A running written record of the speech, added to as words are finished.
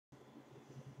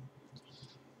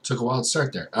Took a while to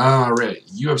start there. Alright,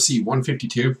 UFC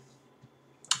 152.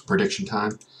 Prediction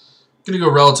time. Gonna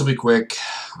go relatively quick.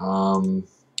 Kyle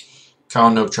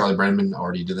Nope, Charlie Brenneman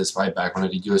already did this fight back when I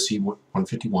did UFC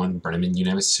 151. Brenneman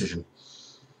unanimous decision.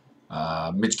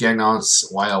 Mitch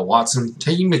Gagnon's YL Watson.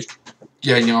 Taking Mitch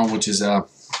Gagnon, which is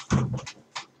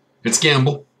it's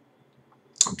gamble.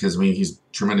 Because, I mean, he's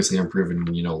tremendously unproven,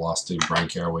 lost to Brian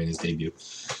Caraway in his debut.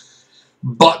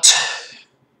 But,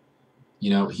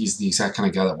 he's the exact kind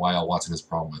of guy that YL Watson has a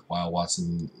problem with. YL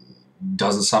Watson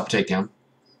doesn't stop takedown.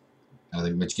 I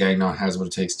think Mitch Gagnon has what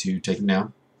it takes to take him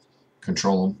down,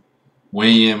 control him,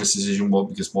 win unanimous decision. Well,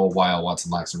 because while YL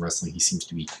Watson lacks in wrestling, he seems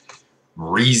to be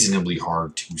reasonably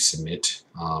hard to submit.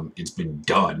 It's been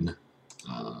done.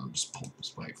 Just pull up this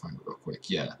fight, find it real quick.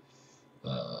 Yeah.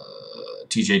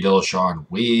 TJ Dillashaw,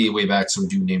 way back, some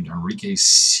dude named Enrique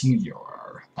Senior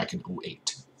back in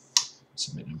 2008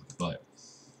 submitted him, but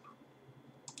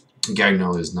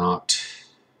Gagnon is not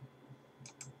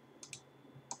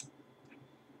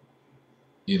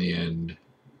in the end.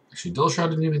 Actually, Dillashaw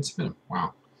didn't even submit him.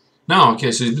 Wow. No,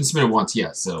 okay, so he's been submitted once,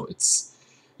 yeah, so it's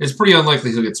pretty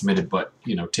unlikely he'll get submitted, but,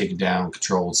 taken down,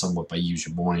 controlled somewhat by Yu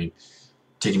Boyne,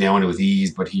 taken down with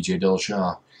ease, but TJ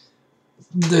Dillashaw.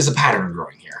 There's a pattern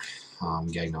growing here.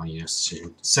 Gagnon,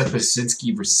 decision. Seth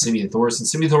Basinski versus Simeon Thorson.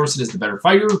 Simeon Thorson is the better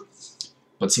fighter,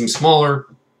 but seems smaller.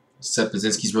 Seth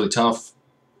Basinski's really tough,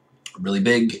 really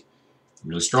big,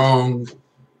 really strong.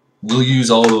 We'll use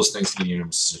all those things to get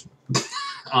unanimous decision.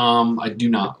 I do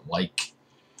not like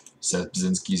Seth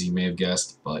Basinski, as you may have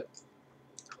guessed, but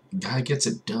the guy gets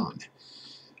it done.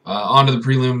 On to the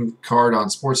prelim card on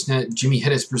Sportsnet. Jimmy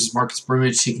Hedis versus Marcus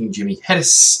Brimage, taking Jimmy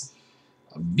Hedis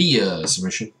via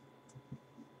submission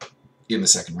in the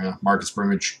second round. Marcus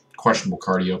Brimage, questionable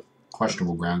cardio,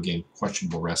 questionable ground game,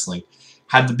 questionable wrestling.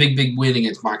 Had the big win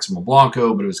against Maximo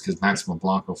Blanco, but it was because Maximo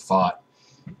Blanco fought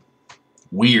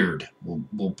weird.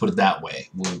 We'll put it that way.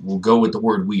 We'll go with the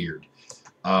word weird.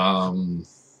 Jimmy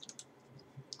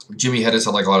Hedis,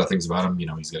 I like a lot of things about him.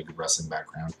 He's got a good wrestling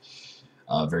background.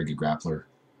 Very good grappler.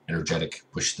 Energetic,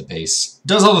 pushes the pace.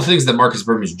 Does all the things that Marcus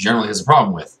Brimage generally has a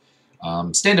problem with.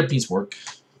 Stand-up needs work,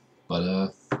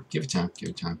 but give it time.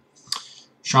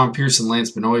 Sean Pearson, Lance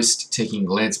Benoist, taking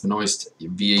Lance Benoist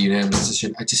via unanimous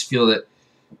decision. I just feel that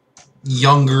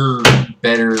younger,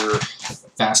 better,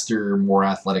 faster, more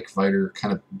athletic fighter,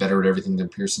 kind of better at everything than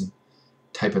Pearson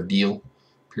type of deal.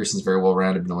 Pearson's very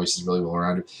well-rounded. Benoist is really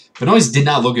well-rounded. Benoist did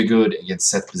not look good against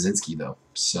Seth Basinski, though,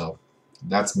 so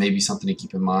that's maybe something to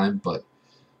keep in mind, but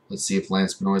let's see if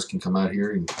Lance Benoist can come out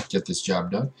here and get this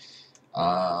job done.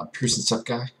 Pearson's tough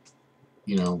guy,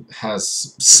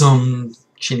 has some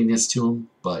chinniness to him,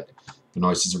 but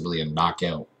Benoist isn't really a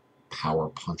knockout power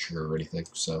puncher or anything.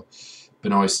 So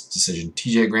Benoist decision.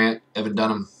 TJ Grant, Evan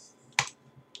Dunham.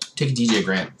 Take a TJ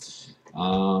Grant.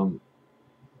 And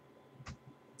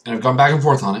I've gone back and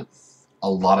forth on it a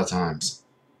lot of times.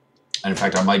 And in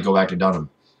fact, I might go back to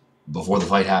Dunham before the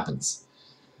fight happens.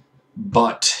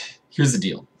 But here's the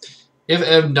deal. If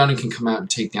Evan Dunham can come out and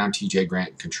take down TJ Grant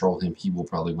and control him, he will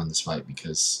probably win this fight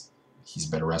because he's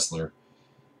a better wrestler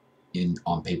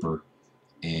on paper,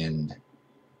 and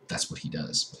that's what he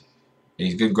does. And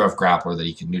he's a good gruff grappler that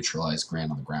he can neutralize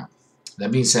Grant on the ground.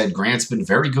 That being said, Grant's been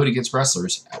very good against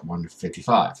wrestlers at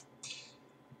 155.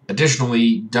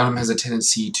 Additionally, Dunham has a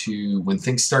tendency to, when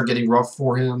things start getting rough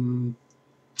for him,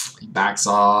 he backs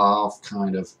off,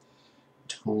 kind of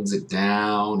tones it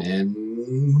down, and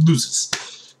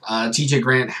loses. TJ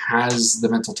Grant has the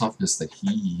mental toughness that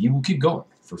he will keep going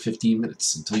for 15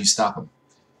 minutes until you stop him.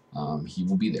 He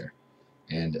will be there.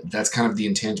 And that's kind of the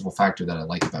intangible factor that I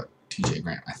like about TJ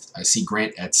Grant. I see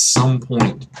Grant at some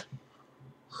point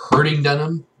hurting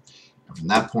Dunham, and from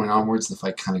that point onwards, the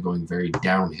fight kind of going very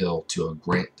downhill to a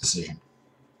Grant decision.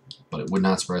 But it would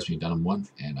not surprise me if Dunham won,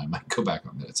 and I might go back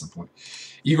on that at some point.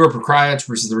 Igor Prokhrayach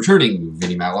versus the returning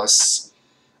Vinny Magalhaes.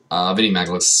 Vinny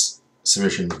Magalhaes,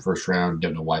 submission, first round.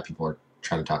 Don't know why people are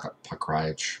trying to talk about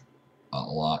Prokhrayach a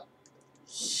lot.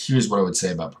 Here's what I would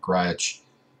say about Prokhrayach.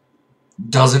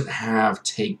 Doesn't have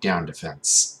takedown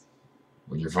defense.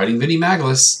 When you're fighting Vinny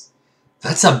Magalhaes,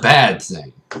 that's a bad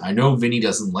thing. I know Vinny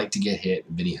doesn't like to get hit.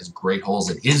 Vinny has great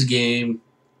holes in his game,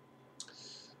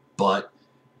 but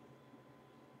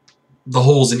the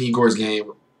holes in Igor's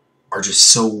game are just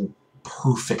so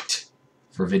perfect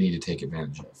for Vinny to take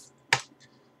advantage of.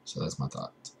 So that's my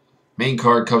thought. Main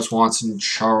card, Cub Swanson,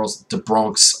 Charles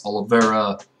DeBronx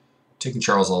Oliveira. Taking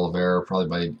Charles Oliveira,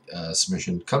 probably by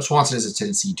submission. Cub Swanson has a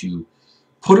tendency to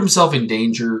put himself in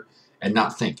danger and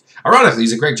not think. Ironically,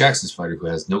 he's a Greg Jackson's fighter who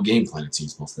has no game plan, it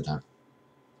seems, most of the time.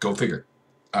 Go figure.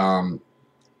 On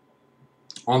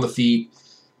the feet,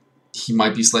 he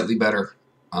might be slightly better.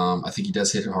 I think he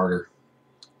does hit it harder.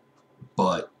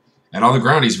 And on the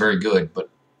ground, he's very good. But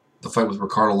the fight with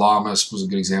Ricardo Lamas was a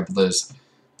good example of this.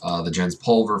 The Jens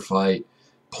Pulver fight.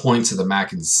 Points of the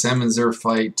Mackin Semenzer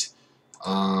fight.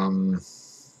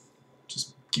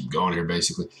 Just keep going here,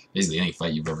 basically. Basically, any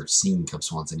fight you've ever seen Cub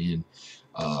Swanson in.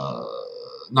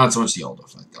 Not so much the Aldo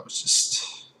fight. That was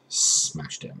just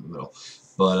smashed down in the middle.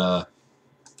 But,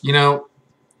 you know,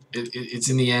 it's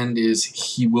in the end is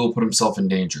he will put himself in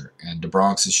danger. And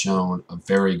DeBronx has shown a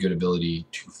very good ability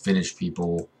to finish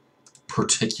people,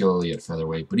 particularly at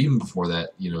featherweight. But even before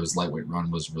that, you know, his lightweight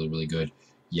run was really, really good.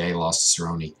 Yeah, he lost to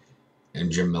Cerrone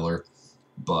and Jim Miller.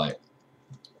 But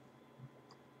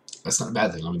that's not a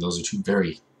bad thing. I mean, those are two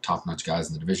very top-notch guys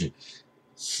in the division.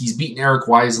 He's beaten Eric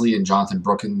Wisely and Jonathan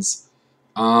Brookins.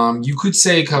 You could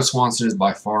say Cub Swanson is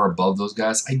by far above those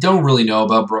guys. I don't really know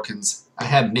about Brookins. I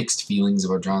have mixed feelings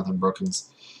about Jonathan Brookins.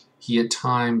 He at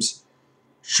times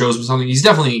shows me something. He's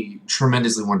definitely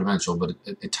tremendously one-dimensional, but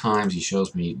at times he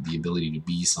shows me the ability to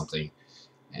be something.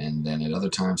 And then at other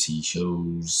times he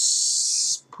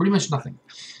shows pretty much nothing.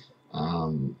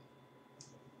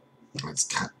 That's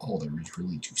kind of all there is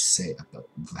really to say about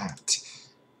that.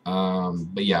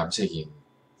 But yeah, I'm taking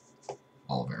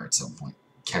Oliveira at some point.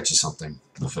 Catches something,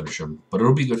 we'll finish him. But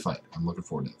it'll be a good fight. I'm looking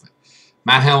forward to that fight.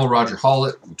 Matt Hamill, Roger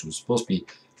Hollett, which was supposed to be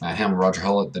Matt Hamill, Roger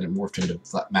Hollett, then it morphed into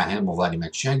Matt Hamill, Vladimir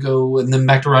Makchenko, and then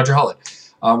back to Roger Hollett.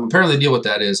 Apparently the deal with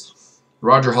that is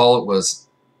Roger Hollett was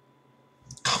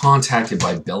contacted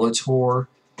by Bellator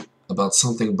about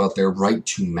something about their right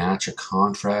to match a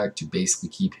contract to basically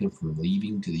keep him from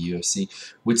leaving to the UFC,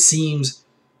 which seems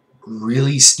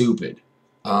really stupid.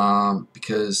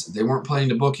 Because they weren't planning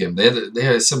to book him. They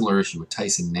had a similar issue with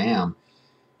Tyson Nam.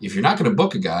 If you're not going to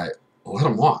book a guy, let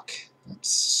him walk.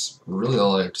 That's really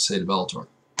all I have to say to Bellator.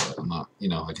 But I'm not, you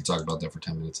know, I could talk about that for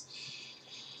 10 minutes.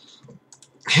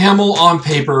 Hamill, on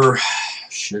paper,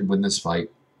 should win this fight.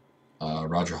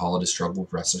 Roger Hollett has struggled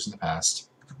with wrestlers in the past.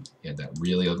 He had that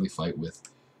really ugly fight with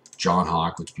John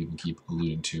Hawk, which people keep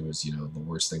alluding to as, you know, the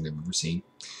worst thing they've ever seen.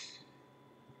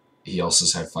 He also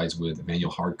has had fights with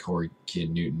Emmanuel Hardcore, Kid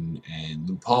Newton, and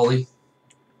Lou Pauly,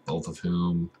 both of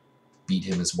whom beat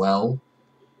him as well.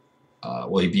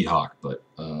 Well, he beat Hawk, but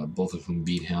both of whom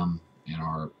beat him and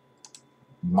are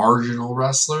marginal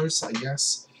wrestlers, I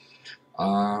guess.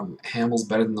 Hamill's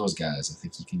better than those guys. I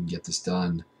think he can get this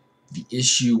done. The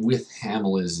issue with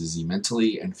Hamill is he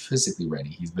mentally and physically ready?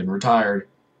 He's been retired.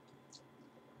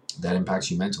 That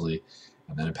impacts you mentally,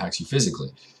 and that impacts you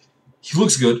physically. He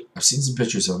looks good. I've seen some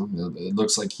pictures of him. It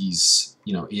looks like he's,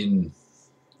 you know, in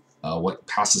what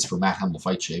passes for Matt Hamill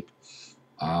fight shape.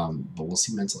 But we'll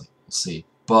see mentally. We'll see.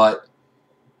 But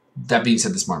that being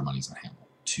said, the smart money's on Hamill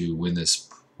to win this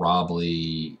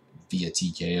probably via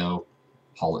TKO.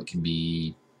 Hollett can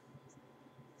be,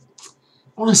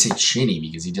 I want to say chinny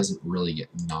because he doesn't really get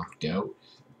knocked out,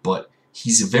 but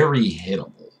he's very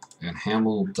hittable. And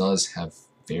Hamill does have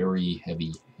very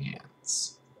heavy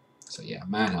hands. So yeah,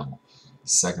 Matt Hamill.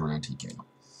 Second round TKO.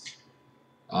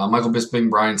 Michael Bisping,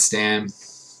 Brian Stan.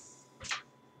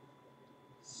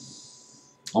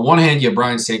 On one hand, yeah,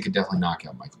 Brian Stan could definitely knock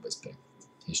out Michael Bisping.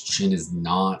 His chin is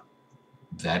not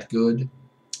that good.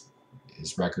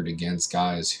 His record against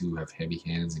guys who have heavy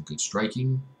hands and good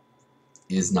striking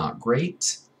is not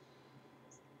great.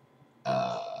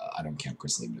 I don't count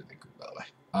Chris Liebman in that group, by the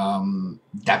way.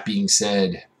 That being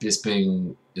said,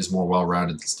 Bisping is more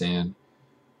well-rounded than Stan.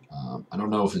 I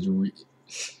don't know if it's...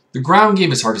 The ground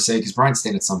game is hard to say because Brian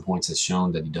Stan at some points has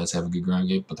shown that he does have a good ground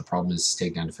game, but the problem is his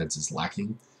takedown defense is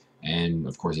lacking. And,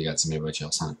 of course, he got submitted by Chael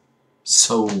Sonnen.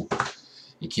 So,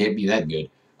 it can't be that good.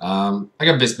 I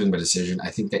got Bisping by decision. I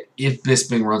think that if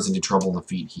Bisping runs into trouble on the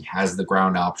feet, he has the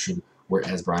ground option,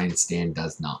 whereas Brian Stan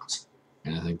does not.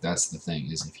 And I think that's the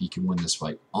thing, is if he can win this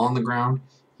fight on the ground,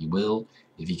 he will.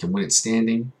 If he can win it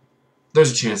standing,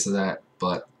 there's a chance of that,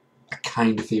 but I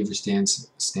kind of favor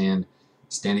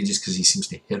Standing just because he seems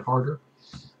to hit harder.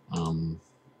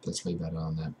 That's way better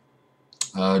on that.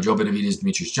 Joe Benavidez,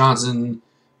 Demetrius Johnson.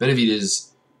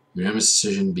 Benavidez, unanimous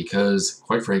decision because,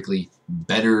 quite frankly,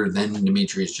 better than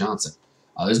Demetrius Johnson.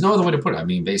 There's no other way to put it. I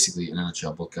mean, basically, in a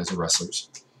nutshell, both guys are wrestlers.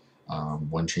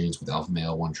 One trains with Alpha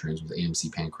Male, one trains with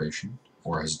AMC Pancration.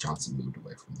 Or has Johnson moved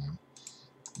away from them?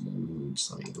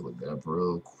 Just let me look that up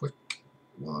real quick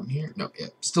while I'm here. No, yeah,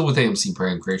 still with AMC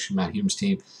Pancration, Matt Hume's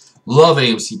team. Love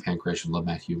AMC Pancration, love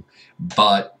Matt Hume.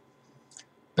 But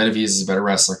Benavidez is a better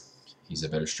wrestler. He's a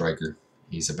better striker.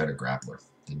 He's a better grappler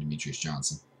than Demetrius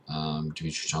Johnson.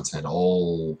 Demetrius Johnson had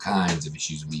all kinds of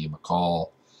issues with Ian McCall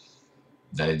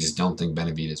that I just don't think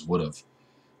Benavidez would have.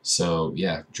 So,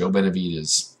 yeah, Joe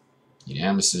Benavidez,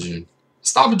 unanimous decision.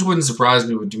 Stoppage wouldn't surprise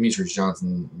me with Demetrius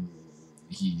Johnson.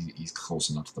 He's close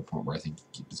enough to the point where I think he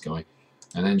can keep this going.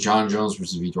 And then John Jones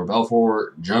versus Vitor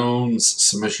Belfort. Jones,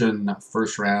 submission,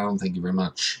 first round. Thank you very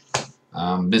much.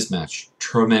 Mismatch.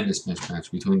 Tremendous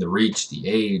mismatch between the reach, the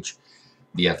age,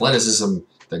 the athleticism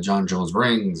that John Jones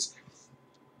brings.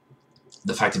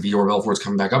 The fact that Vitor Belfort's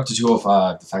coming back up to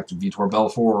 205. The fact that Vitor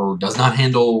Belfort does not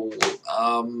handle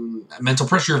mental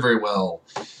pressure very well.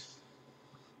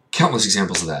 Countless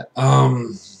examples of that.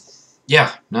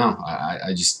 Yeah, no,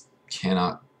 I just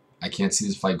cannot. I can't see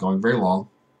this fight going very long,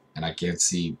 and I can't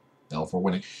see Belfort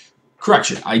winning.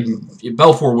 Correction, if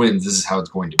Belfort wins, this is how it's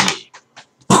going to be.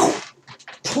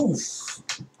 Poof,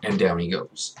 and down he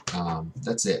goes.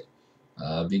 That's it.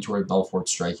 Vitor Belfort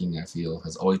striking, I feel,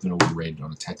 has always been overrated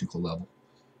on a technical level.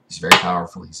 He's very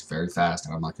powerful. He's very fast,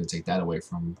 and I'm not going to take that away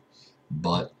from him.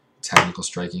 But technical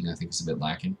striking, I think, is a bit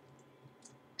lacking.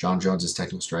 John Jones'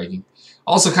 technical striking.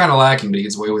 Also kind of lacking, but he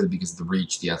gets away with it because of the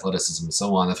reach, the athleticism, and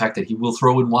so on. The fact that he will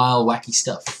throw in wild, wacky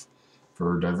stuff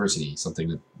for diversity, something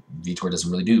that Vitor doesn't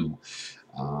really do.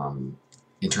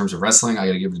 In terms of wrestling, I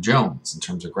got to give it to Jones. In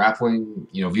terms of grappling,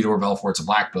 you know, Vitor Belfort's a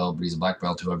black belt, but he's a black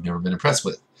belt who I've never been impressed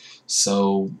with.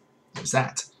 So, there's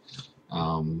that.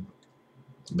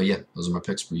 But yeah, those are my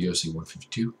picks for UFC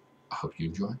 152. I hope you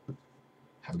enjoy.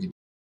 Have a good